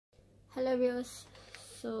Hello viewers,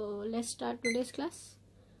 so let's start today's class.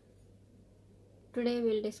 Today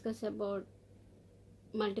we'll discuss about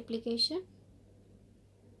multiplication.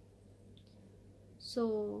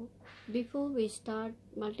 So before we start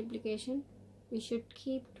multiplication, we should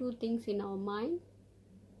keep two things in our mind.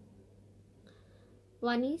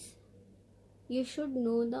 One is you should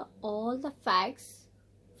know all the facts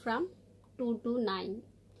from 2 to 9,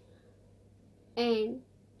 and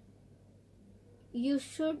you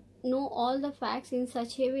should know all the facts in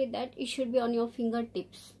such a way that it should be on your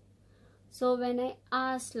fingertips. So when I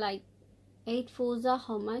ask like 8 4s are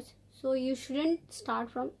how much, so you shouldn't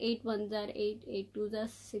start from 8 1s are 8, 8 2s are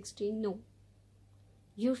 16. No,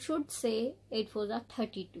 you should say 8 4s are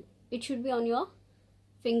 32. It should be on your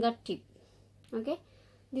fingertip. Okay,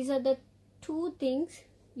 these are the two things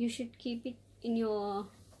you should keep it in your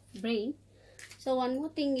brain. So one more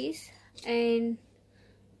thing is, and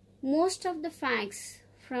most of the facts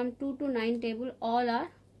from 2 to 9 table all are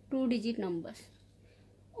 2-digit numbers.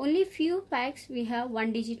 Only few facts we have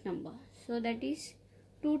 1-digit number. So that is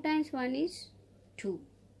 2 times 1 is 2.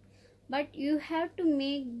 But you have to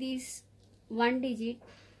make this 1 digit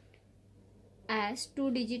as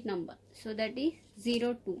 2-digit number. So that is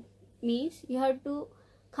 02. Means you have to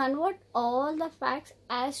convert all the facts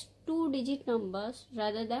as 2-digit numbers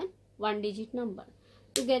rather than 1-digit number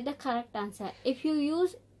to get the correct answer. If you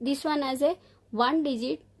use this one as a 1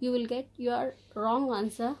 digit, you will get your wrong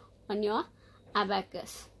answer on your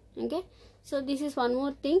abacus. Okay, so this is one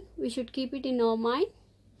more thing we should keep it in our mind.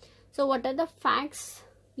 So what are the facts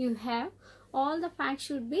you have? All the facts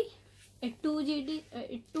should be a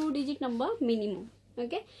 2-digit number minimum.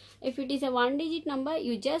 Okay, if it is a 1-digit number,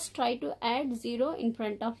 you just try to add 0 in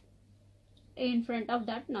front of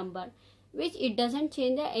that number, which it doesn't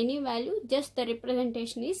change any value, just the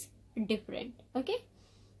representation is different. Okay,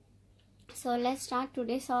 so let's start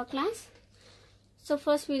today's our class. So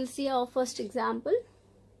first we'll see our first example,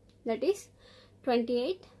 that is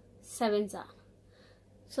 28 7s are.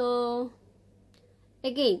 So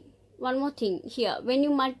again, one more thing here, when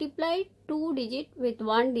you multiply 2 digit with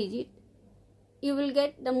 1 digit, you will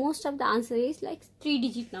get the most of the answer is like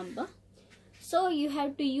 3-digit number. So you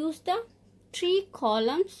have to use the 3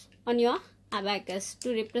 columns on your abacus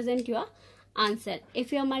to represent your answer.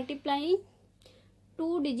 If you are multiplying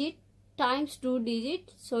 2 digit times 2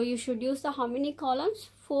 digit, so you should use the how many columns?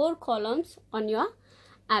 4 columns on your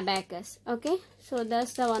abacus. Okay, so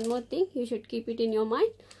that's the one more thing you should keep it in your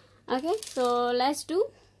mind. Okay, so let's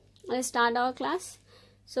start our class.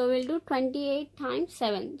 So we'll do 28 times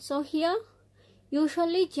 7. So here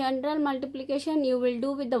usually general multiplication you will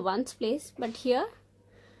do with the ones place, but here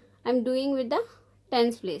I'm doing with the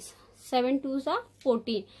tens place. 7 2s are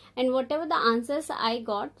 14, and whatever the answers I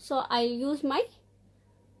got, so I'll use my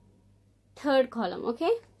third column.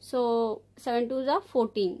 Okay, so 7 2s are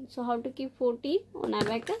 14. So how to keep 14 on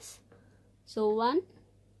abacus? So 1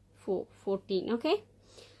 4 14. Okay,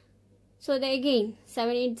 so then again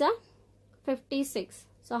 7 8s are 56.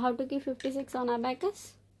 So how to keep 56 on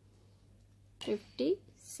abacus?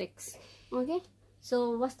 56. Okay,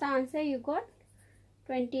 so what's the answer you got?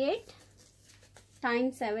 28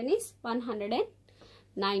 times 7 is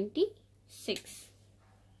 196.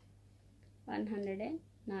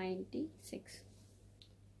 196.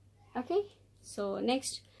 Okay, so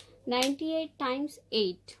next 98 times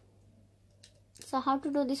 8. So how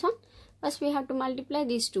to do this one? First we have to multiply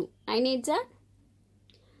these two. 9 8s are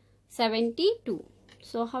 72.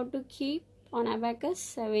 So how to keep on abacus?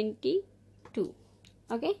 72.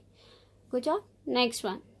 Okay, good job. Next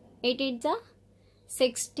one, 8 8s are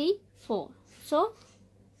 64. So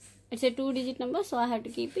it's a 2-digit number, so I have to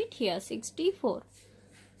keep it here 64.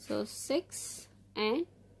 So 6 and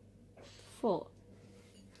 4.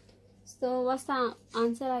 So what's the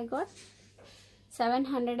answer I got?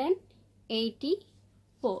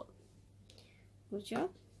 784. Good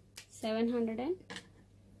job.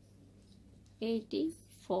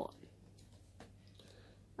 784.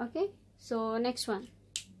 Okay, so next one,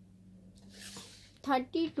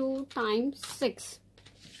 32 times 6.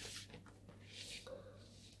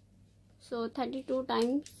 So 32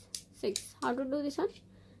 times 6. How to do this one?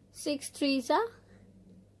 6 3s are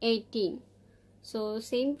 18. So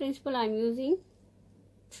same principle I'm using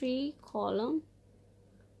 3 column.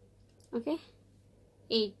 Okay,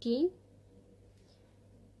 18.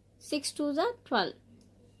 6 2s are 12.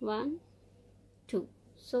 1 2.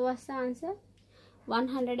 So what's the answer?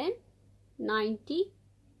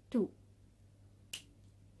 192.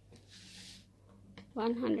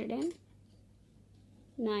 192.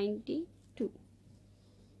 -2. 2.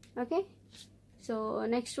 Okay, so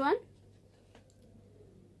next one,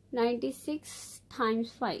 96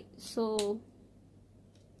 times 5. So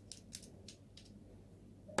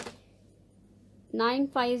 9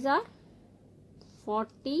 5s are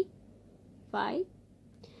 45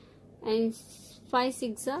 and 5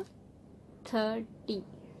 6 are 30.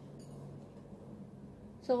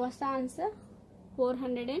 So what's the answer?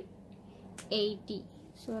 480.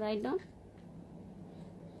 So write down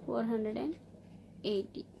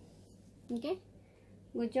 480. Okay,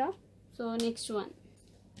 good job. So next one.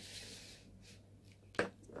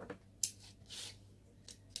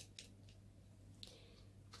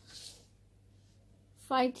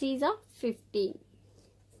 5 3s are 15.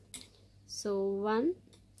 So 1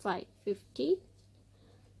 5 15.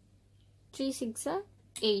 3 6 are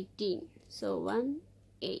 18. So 1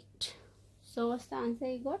 8. So what's the answer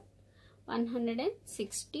you got?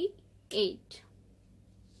 168.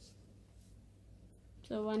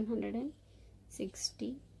 So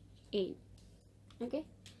 168. Okay,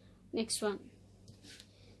 next one.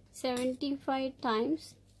 75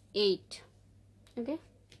 times 8. Okay,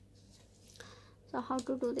 so how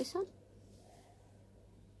to do this one?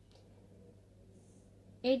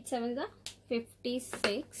 8 7s are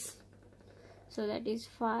 56. So that is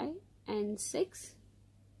 5 and 6.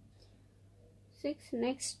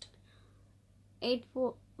 Next 8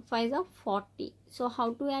 4 5s are 40. So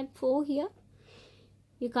how to add 4 here?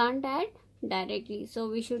 You can't add directly, so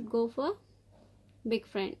we should go for big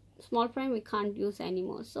friend. Small friend we can't use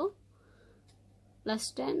anymore. So plus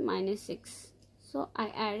 10 minus 6. So I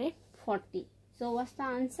added 40. So what's the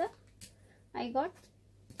answer? I got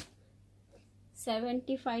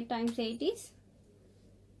 75 times 8 is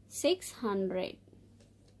 600.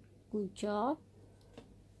 Good job.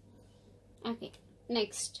 Okay,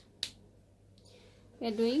 next we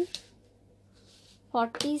are doing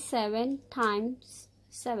 47 times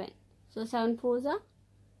 7. So 7 4s are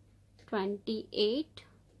 28.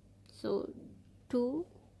 So 2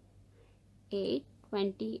 8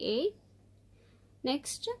 28.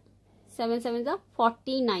 Next 7 7s are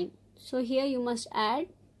 49. So here you must add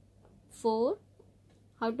 4.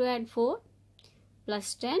 How to add 4?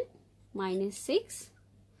 Plus 10 minus 6.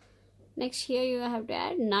 Next here you have to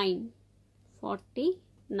add 9.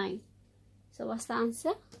 49. So what's the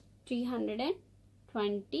answer?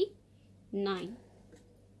 329.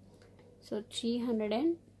 So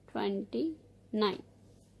 329.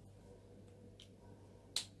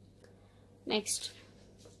 Next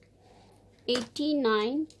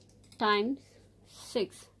 89 times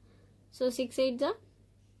 6. So 6 8s are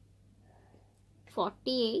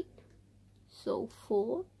 48. So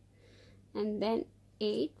 4 and then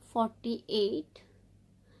 8 48.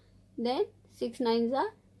 Then 6 9s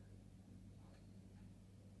are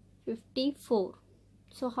 54.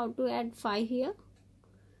 So how to add 5 here?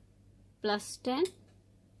 Plus 10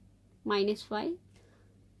 minus 5.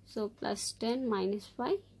 So plus 10 minus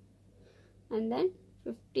 5 and then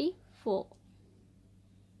 54.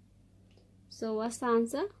 So what's the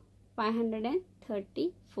answer?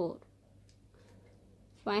 534.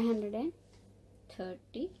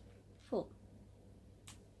 534.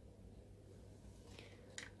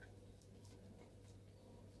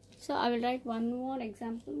 So I will write one more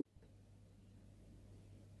example.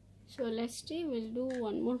 So let's see, we'll do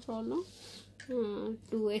one more problem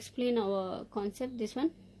to explain our concept, this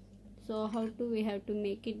one. So how do we have to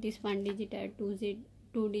make it this 1 digit add 2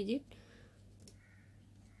 digit.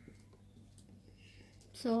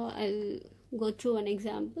 So I'll go through an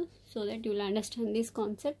example so that you will understand this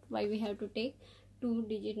concept, why we have to take 2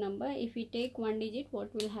 digit number. If we take 1 digit,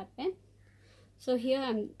 what will happen? So here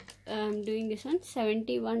I'm doing this one.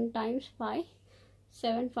 71 times 5.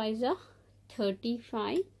 7 5s are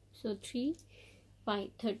 35. So 3 5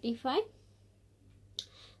 35.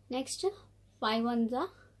 Next 5 1s are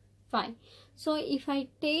 5. So if I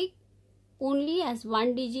take only as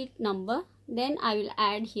 1 digit number, then I will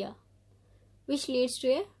add here, which leads to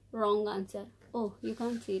a wrong answer. Oh, you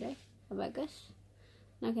can't see, right? Abacus.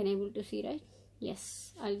 Now can I able to see, right?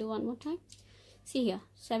 Yes. I'll do one more time. See here.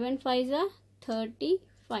 7 5s are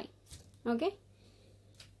 35. Okay.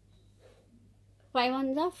 5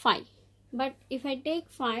 1s are 5. But if I take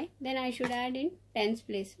 5, then I should add in tens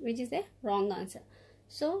place, which is a wrong answer.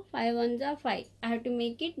 So 5 1s are 5. I have to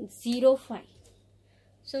make it 0 5.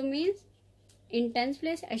 So means in tens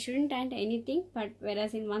place I shouldn't add anything, but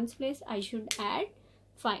whereas in ones place I should add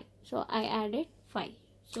 5. So I added 5.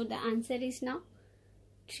 So the answer is now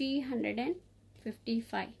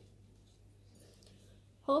 355.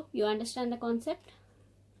 Hope you understand the concept.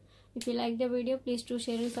 If you like the video, please do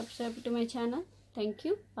share and subscribe to my channel. Thank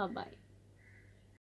you. Bye bye.